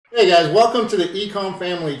Hey guys, welcome to the eCom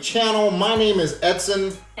family channel. My name is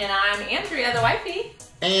Edson. And I'm Andrea, the wifey.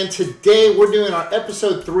 And today we're doing our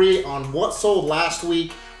episode 3 on what sold last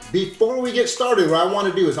week. Before we get started, what I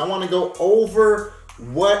want to do is I want to go over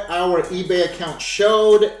what our eBay account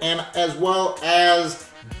showed, and as well as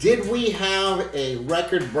did we have a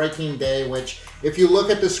record-breaking day, which if you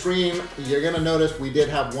look at the screen, you're going to notice we did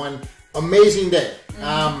have one amazing day.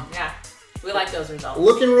 Yeah, we like those results.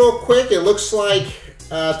 Looking real quick, it looks like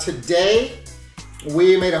today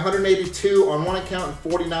we made 182 on one account and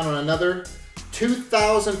 49 on another.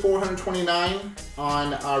 2,429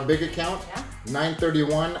 on our big account. Yeah.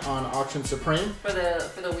 931 on Auction Supreme. For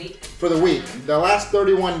the week. For the week. The last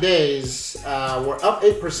 31 days we're up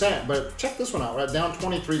 8%, but check this one out. We're down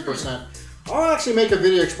 23%. I'll actually make a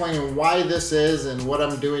video explaining why this is and what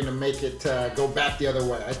I'm doing to make it go back the other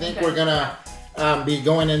way. I think we're gonna be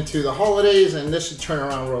going into the holidays, and this should turn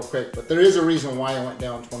around real quick, but there is a reason why it went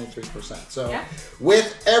down 23%. So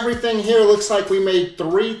with everything here, it looks like we made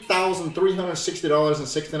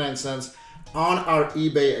 $3,360.69 on our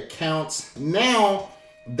eBay accounts. Now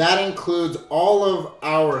that includes all of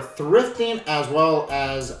our thrifting as well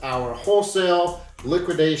as our wholesale,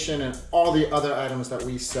 liquidation, and all the other items that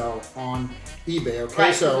we sell on eBay. Okay,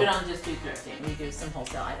 right, so we don't just do thrifting, we do some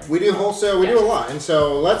wholesale items. We do wholesale, we do a lot. And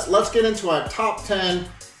so let's get into our top 10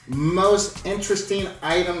 most interesting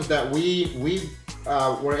items that we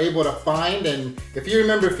were able to find. And if you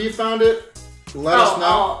remember, if you found it, let us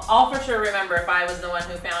know. I'll for sure remember if I was the one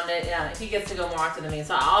who found it. Yeah, he gets to go more often than me,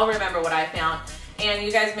 so I'll remember what I found. And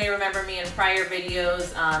you guys may remember me in prior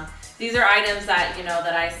videos. These are items that, you know,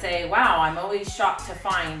 that I say, wow, I'm always shocked to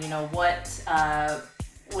find, you know, what,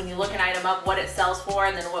 when you look an item up, what it sells for,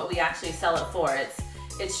 and then what we actually sell it for.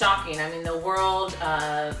 It's shocking. I mean, the world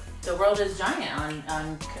is giant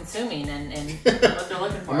on consuming and what they're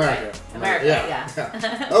looking for, America. right? America,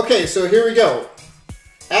 yeah. Okay, so here we go.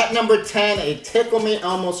 At number 10, a Tickle Me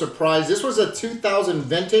Elmo surprise. This was a 2000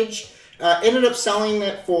 vintage. Ended up selling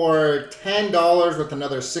it for $10 with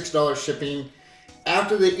another $6 shipping.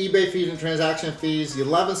 After the eBay fees and transaction fees,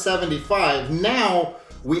 $11.75. Now,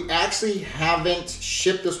 we actually haven't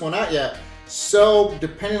shipped this one out yet. So,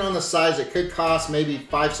 depending on the size, it could cost maybe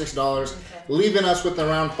 $5, $6, leaving us with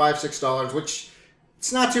around $5, $6, which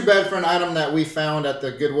it's not too bad for an item that we found at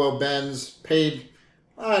the Goodwill bins. Paid,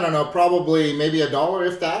 I don't know, probably maybe $1,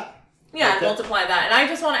 if that. Yeah, multiply that. And I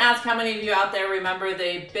just want to ask how many of you out there remember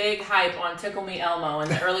the big hype on Tickle Me Elmo in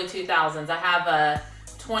the early 2000s. I have a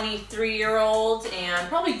 23-year-old, and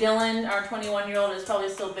probably Dylan, our 21-year-old, is probably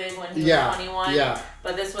still big when he was 21. Yeah.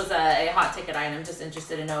 But this was a hot ticket item. Just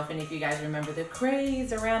interested to know if any of you guys remember the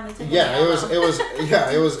craze around the Tickle Me Elmo.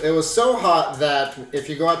 It was so hot that if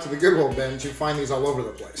you go out to the Goodwill bins, you find these all over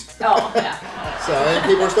the place. Oh, yeah. So and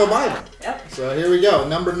people are still buying them. Yep. So here we go.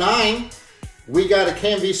 Number 9. We got a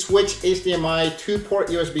KMV switch HDMI 2-port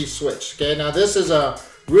USB switch. Okay, now this is a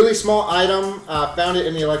really small item. Found it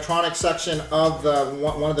in the electronics section of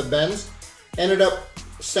one of the bins. Ended up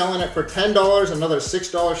selling it for $10, another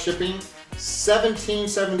 $6 shipping,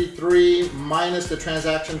 $17.73 minus the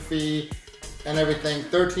transaction fee and everything,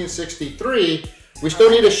 $13.63. We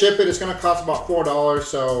still need to ship it. It's going to cost about $4,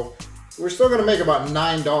 so we're still going to make about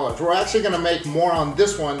 $9. We're actually going to make more on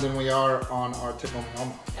this one than we are on our Tickle Me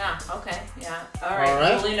Elmo. Yeah, okay, yeah. All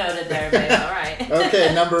right, fully noted there, babe. All right.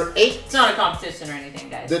 Okay, number 8. It's not a competition or anything,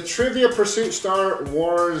 guys. The Trivia Pursuit Star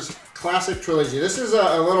Wars Classic Trilogy. This is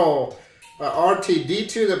a little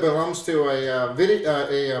RTD2 that belongs to a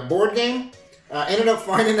board game. Ended up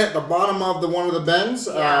finding it at the bottom of one of the bins.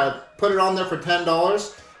 Put it on there for $10.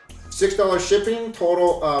 $6 shipping,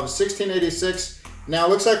 total of $16.86. Now, it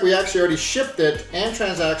looks like we actually already shipped it and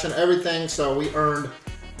transaction, everything, so we earned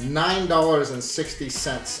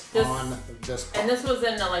 $9.60 on this part. And this was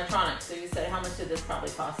in electronics, so you said how much did this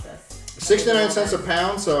probably cost us? 69 cents a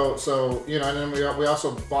pound, so you know, and then we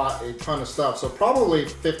also bought a ton of stuff, so probably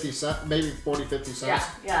 50 cents, maybe 40, 50 cents.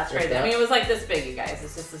 Yeah, it's crazy. I mean, it was like this big, you guys.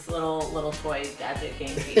 It's just this little toy gadget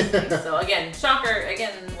game piece thing. So again, shocker,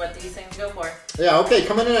 again, what these things go for. Yeah, okay,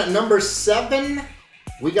 coming in at number 7,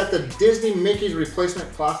 we got the Disney Mickey's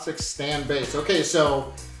Replacement Classic Stand Base. Okay,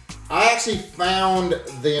 so I actually found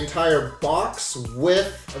the entire box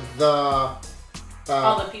with all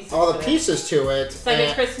the pieces to it. It's like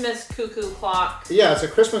a Christmas cuckoo clock. Yeah, it's a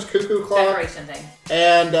Christmas cuckoo clock. Decoration thing.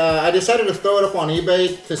 And I decided to throw it up on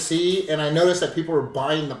eBay to see, and I noticed that people were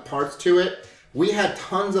buying the parts to it. We had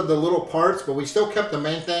tons of the little parts, but we still kept the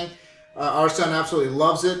main thing. Our son absolutely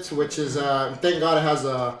loves it, which is, thank God it has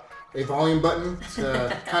a volume button. It's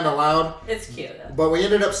kind of loud. It's cute. But we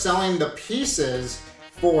ended up selling the pieces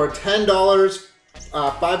for $10,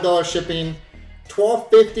 $5 shipping,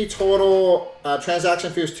 $12.50 total.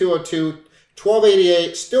 Transaction fee was $202.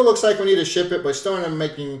 $12.88. Still looks like we need to ship it, but still end up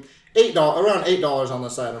making around $8 on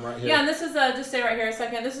this item right here. Yeah, and this is just stay right here a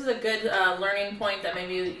second. This is a good learning point that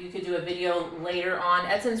maybe you could do a video later on.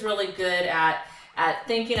 Edson's really good at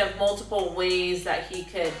thinking of multiple ways that he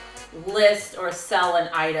could list or sell an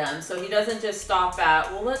item. So he doesn't just stop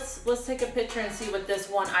at, well, let's take a picture and see what this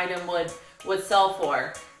one item would sell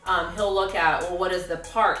for. He'll look at, well, what is the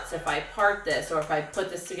parts if I part this or if I put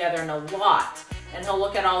this together in a lot? And he'll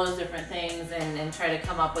look at all those different things and try to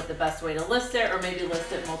come up with the best way to list it, or maybe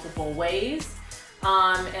list it multiple ways.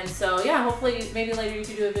 And so, yeah, hopefully maybe later you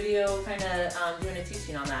could do a video kind of doing a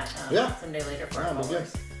teaching on that someday later for our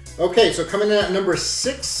followers. Okay, so coming in at number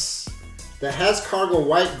 6, the HasCargo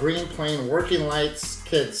white, green, plain working lights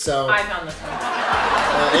kids. So I found this one.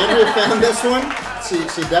 Andrea found this one.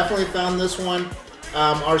 She definitely found this one.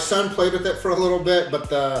 Our son played with it for a little bit, but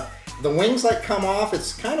the wings like come off.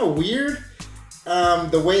 It's kind of weird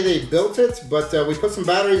the way they built it, but we put some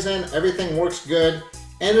batteries in. Everything works good.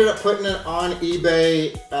 Ended up putting it on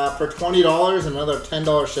eBay for $20, another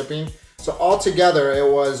 $10 shipping. So altogether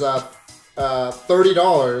it was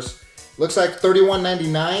 $30. Looks like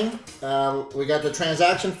 $31.99. We got the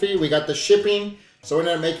transaction fee, we got the shipping, so we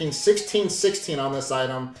ended up making $16.16 on this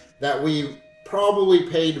item that we probably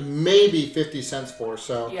paid maybe 50 cents for.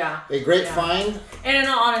 So yeah, a great find. And in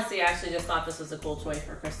all honesty, I actually just thought this was a cool toy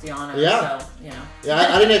for Cristiano. Yeah. So, you know. Yeah,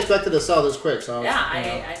 I didn't expect it to sell this quick. So yeah,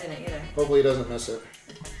 I didn't either. Hopefully he doesn't miss it.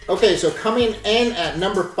 Okay, so coming in at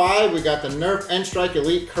number 5, we got the Nerf N-Strike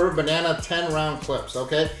Elite Curved Banana 10 round clips.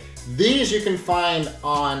 Okay, these you can find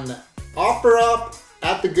on OfferUp,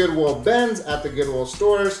 at the Goodwill bins, at the Goodwill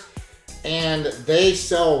stores, and they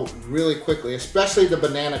sell really quickly, especially the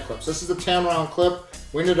banana clips. This is the 10 round clip.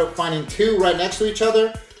 We ended up finding 2 right next to each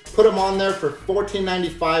other, put them on there for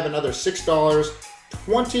 $14.95, another $6,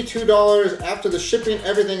 $22 after the shipping,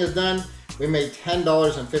 everything is done. We made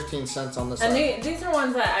 $10.15 on this. And these are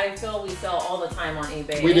ones that I feel we sell all the time on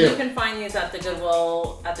eBay. We do. You can find these at the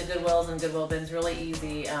Goodwill, at the Goodwills and Goodwill bins really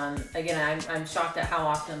easy. Again, I'm shocked at how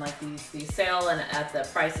often like these sell and at the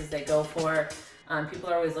prices they go for. People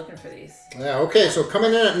are always looking for these. Yeah. Okay. So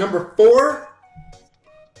coming in at number 4,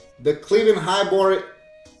 the Cleveland Highboard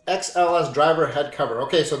XLS driver head cover.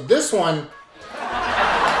 Okay. So this one,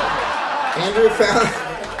 Andrew found.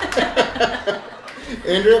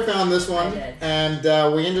 Andrea found this one, and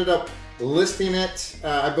we ended up listing it.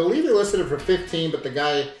 I believe he listed it for 15, but the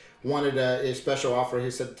guy wanted a special offer. He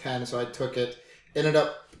said 10, so I took it. Ended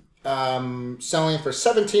up selling for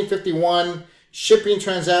 $17.51. Shipping,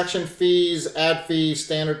 transaction fees, ad fee,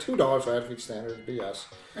 standard $2 for ad fee, standard BS,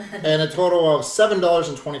 and a total of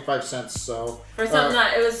 $7.25. So for something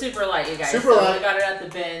that it was super light, you guys. Super light. We got it at the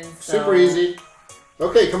bin. So. Super easy.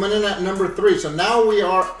 Okay, coming in at number 3. So now we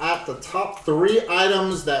are at the top 3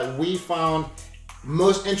 items that we found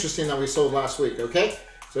most interesting that we sold last week, okay?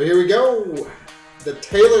 So here we go. The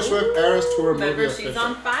Taylor Swift Eras Tour movie. Remember, she's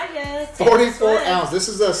on fire. 44 ounce. This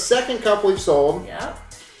is the second cup we've sold. Yep.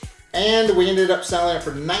 And we ended up selling it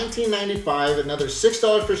for $19.95, another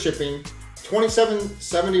 $6 for shipping,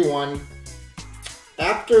 $27.71.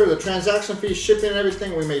 After the transaction fee, shipping, and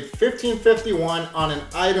everything, we made $15.51 on an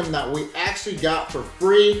item that we actually got for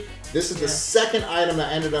free. This is the second item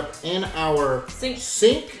that ended up in our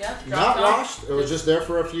sink, not washed. It was just there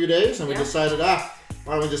for a few days, and we decided, why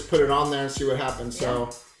don't we just put it on there and see what happens. So,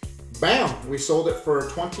 bam, we sold it for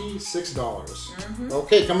 $26.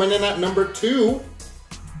 Okay, coming in at number 2,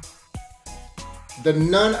 the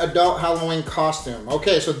non-adult Halloween costume.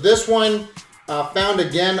 Okay, so this one, found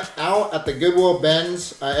again out at the Goodwill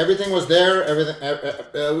bins. Everything was there. Everything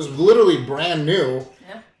it was literally brand new.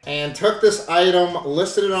 Yeah. And took this item,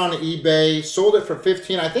 listed it on eBay, sold it for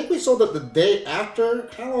 $15. I think we sold it the day after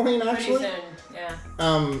Halloween, actually. Pretty soon, yeah.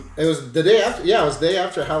 It was the day after. Yeah, it was the day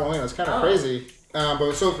after Halloween. It was kind of crazy. But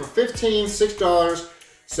we sold it for $15, $6.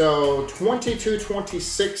 So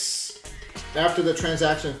 $22.26 after the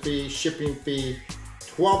transaction fee, shipping fee.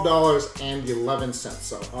 $12.11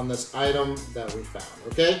 so on this item that we found,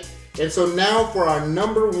 okay? And so now for our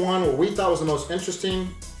number 1, what we thought was the most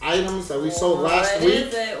interesting items that we sold last week. What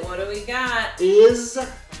is it? What do we got? Is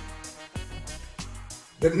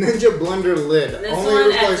the Ninja Blender lid. This only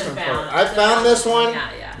replacement part. I found this one.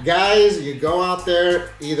 Guys, you go out there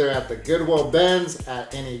either at the Goodwill bins,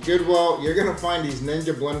 at any Goodwill, you're gonna find these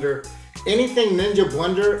Ninja Blender. Anything Ninja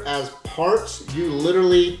Blender as parts, you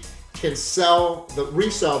literally can resell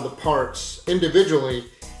the parts individually,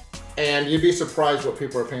 and you'd be surprised what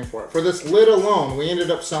people are paying for it. For this lid alone, we ended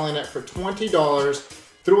up selling it for $20,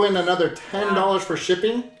 threw in another $10 for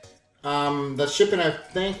shipping. The shipping I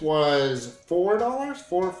think was $4,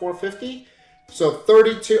 $4.50. So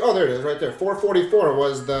 32. Oh, there it is, right there. $4.44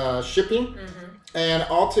 was the shipping, and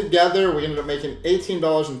altogether we ended up making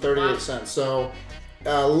 $18.38. So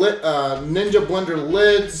Ninja blender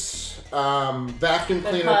lids, vacuum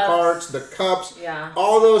cleaner parts, the cups,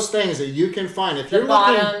 all those things that you can find. If you're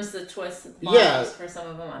bottoms, the twist, for some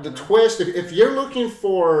of them. The twist. If you're looking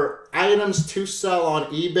for items to sell on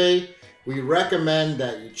eBay, we recommend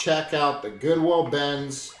that you check out the Goodwill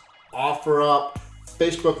bins, OfferUp,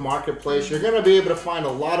 Facebook Marketplace. You're going to be able to find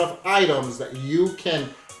a lot of items that you can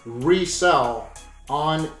resell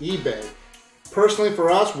on eBay. Personally, for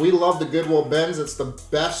us, we love the Goodwill bins. It's the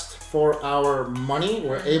best for our money.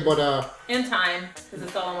 We're able to... In time, because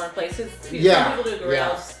it's all in one place. Some people do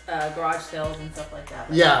garage sales and stuff like that.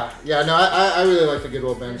 No, I really like the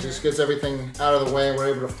Goodwill bins. Just gets everything out of the way, and we're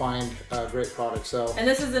able to find great products. So. And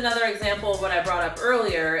this is another example of what I brought up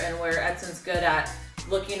earlier, and where Edson's good at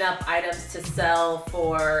looking up items to sell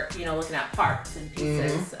for, looking at parts and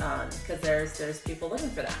pieces, because there's people looking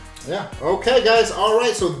for that. Yeah. Okay, guys. All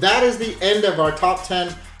right. So that is the end of our top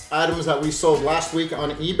 10 items that we sold last week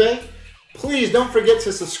on eBay. Please don't forget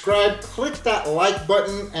to subscribe, click that like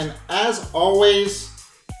button, and as always,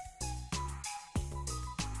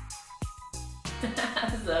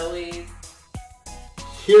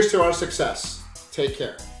 here's to our success. Take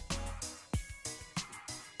care.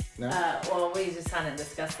 No? Well, we just kind of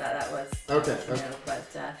discussed that. That was okay.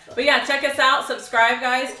 But yeah, check us out. Subscribe,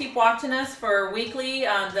 guys. Keep watching us for weekly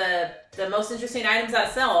the most interesting items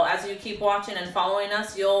that sell. As you keep watching and following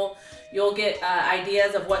us, you'll get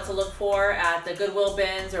ideas of what to look for at the Goodwill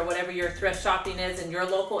bins or whatever your thrift shopping is in your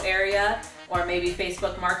local area, or maybe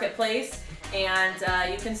Facebook Marketplace.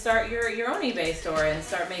 And you can start your own eBay store and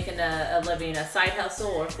start making a living, a side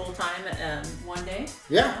hustle or full time one day.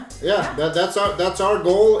 Yeah. That's our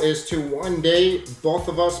goal, is to one day both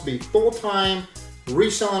of us be full time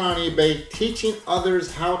reselling on eBay, teaching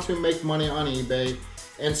others how to make money on eBay.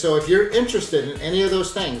 And so if you're interested in any of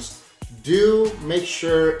those things, do make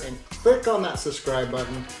sure and click on that subscribe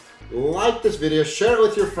button. Like this video, share it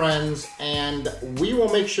with your friends, and we will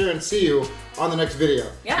make sure and see you on the next video.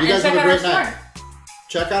 Yeah, you guys have a great night.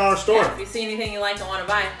 Check out our store. Yeah, if you see anything you like and want to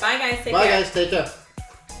buy. Bye, guys. Take care. Bye, guys. Take care.